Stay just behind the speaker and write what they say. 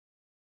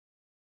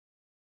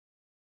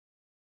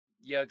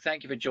Jörg,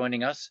 thank you for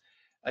joining us.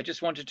 I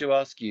just wanted to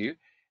ask you,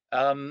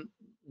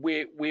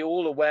 we're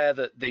all aware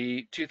that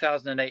the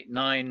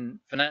 2008-9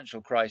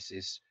 financial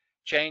crisis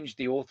changed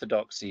the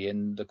orthodoxy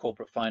in the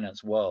corporate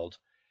finance world,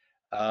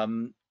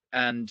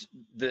 and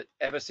that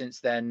ever since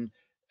then,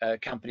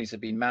 companies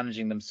have been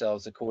managing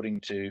themselves according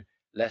to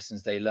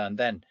lessons they learned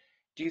then.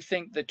 Do you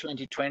think the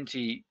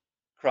 2020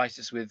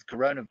 crisis with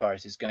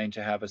coronavirus is going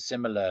to have a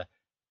similar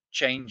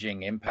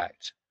changing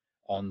impact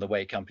on the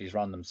way companies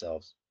run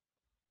themselves?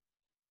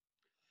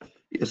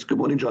 Yes, good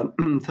morning,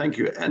 John. Thank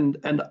you.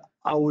 And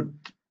I would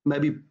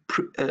maybe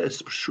a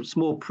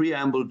small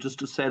preamble just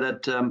to say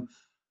that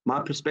my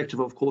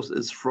perspective, of course,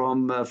 is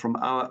from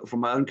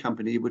my own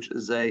company, which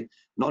is a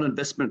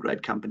non-investment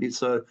grade company.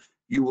 So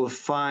you will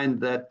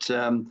find that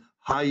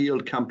high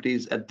yield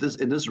companies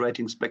in this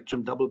rating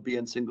spectrum, double B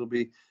and single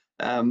B,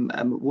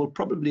 will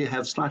probably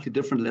have slightly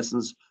different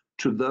lessons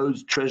to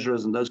those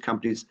treasurers and those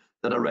companies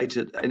that are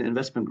rated in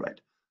investment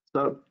grade.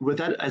 So with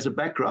that as a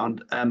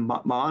background,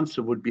 my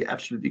answer would be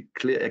absolutely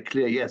a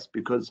clear yes,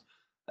 because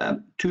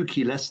two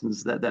key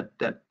lessons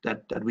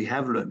that we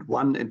have learned,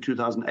 one in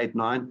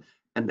 2008-9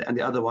 and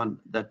the other one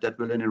that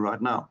we're learning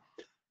right now.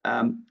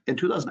 In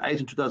 2008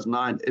 and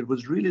 2009, it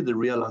was really the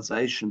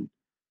realization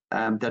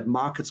that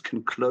markets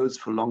can close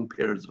for long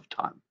periods of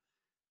time.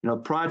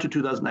 Prior to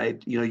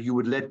 2008, you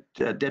would let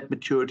debt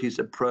maturities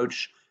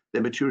approach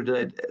their maturity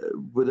date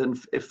within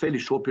a fairly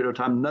short period of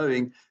time,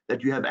 knowing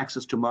that you have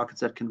access to markets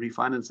that can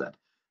refinance that.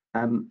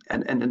 And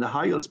in the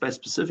high yield space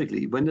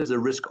specifically, when there's a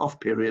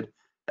risk-off period,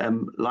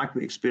 like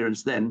we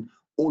experienced then,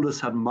 all of a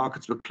sudden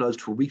markets were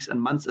closed for weeks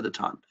and months at a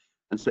time.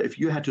 And so if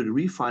you had to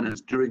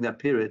refinance during that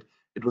period,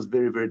 it was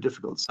very, very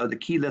difficult. So the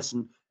key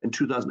lesson in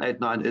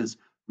 2008-9 is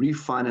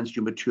refinance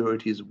your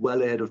maturities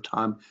well ahead of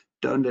time.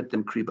 Don't let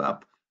them creep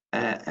up,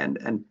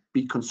 and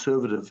be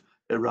conservative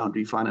around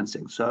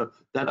refinancing. So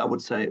that, I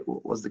would say,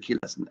 was the key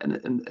lesson.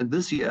 And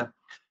this year,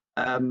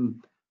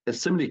 a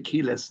similar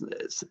key lesson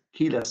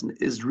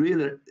is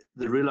really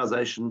the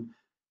realization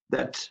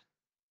that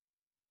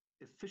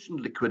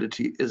efficient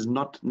liquidity is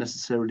not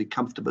necessarily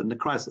comfortable in a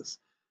crisis.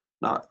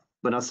 Now,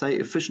 when I say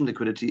efficient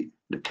liquidity,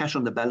 the cash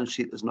on the balance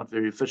sheet is not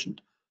very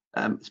efficient,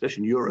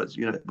 especially in euros,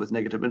 with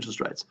negative interest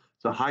rates.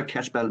 So high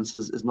cash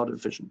balances is not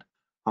efficient.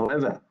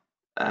 However,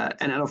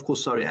 and of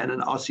course, and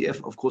an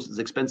RCF, of course, is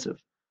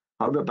expensive.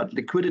 However, but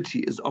liquidity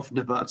is often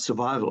about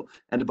survival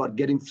and about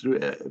getting through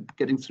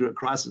a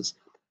crisis.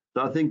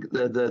 So I think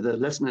the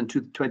lesson in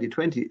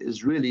 2020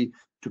 is really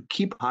to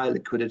keep high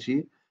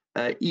liquidity,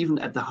 even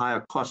at the higher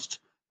cost,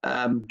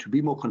 to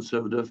be more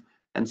conservative,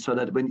 and so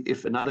that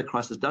if another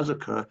crisis does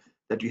occur,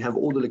 that you have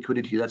all the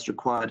liquidity that's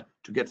required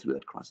to get through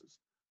that crisis.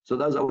 So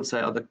those, I would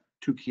say, are the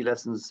two key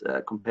lessons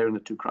comparing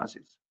the two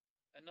crises.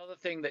 Another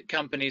thing that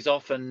companies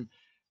often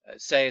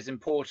say is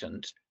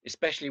important,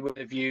 especially with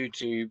a view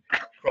to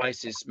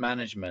crisis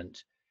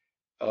management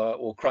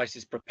or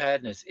crisis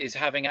preparedness, is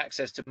having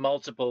access to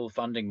multiple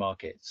funding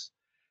markets.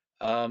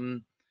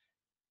 Do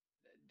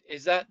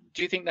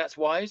you think that's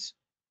wise?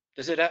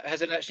 Has it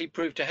actually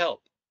proved to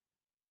help?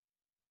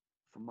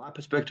 From my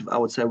perspective, I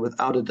would say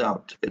without a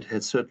doubt, it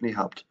has certainly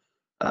helped.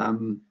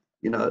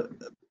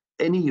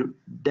 Any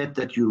debt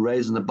that you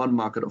raise in the bond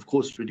market, of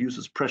course,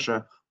 reduces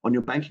pressure on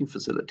your banking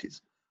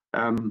facilities.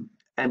 And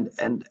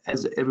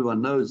as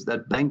everyone knows,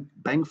 that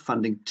bank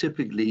funding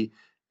typically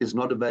is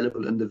not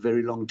available in the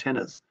very long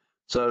tenors.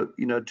 So,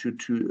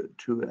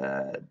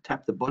 to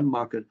tap the bond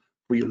market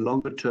for your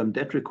longer term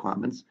debt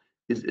requirements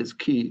is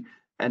key.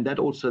 And that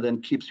also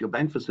then keeps your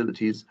bank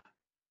facilities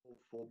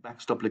for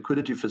backstop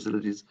liquidity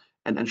facilities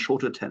and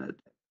shorter tenor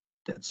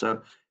debt.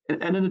 So,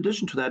 and in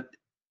addition to that,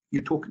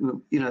 you're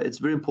talking, it's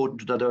very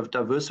important to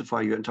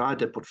diversify your entire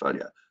debt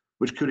portfolio,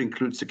 which could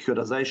include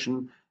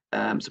securitization,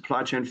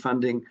 supply chain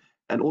funding,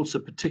 and also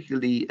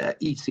particularly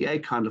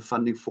ECA kind of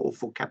funding for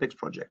CapEx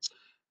projects.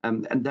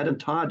 And that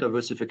entire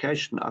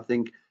diversification, I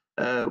think,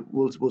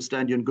 will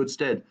stand you in good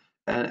stead,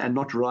 and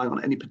not relying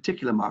on any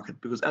particular market.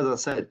 Because as I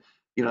said,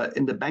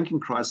 in the banking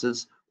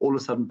crisis, all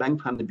of a sudden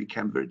bank funding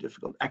became very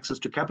difficult. Access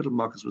to capital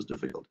markets was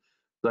difficult.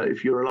 So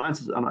if your reliance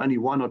is on only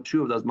one or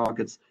two of those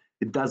markets,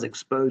 it does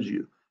expose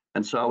you.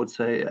 And so I would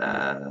say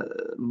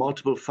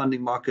multiple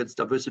funding markets,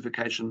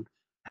 diversification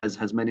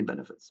has many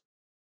benefits.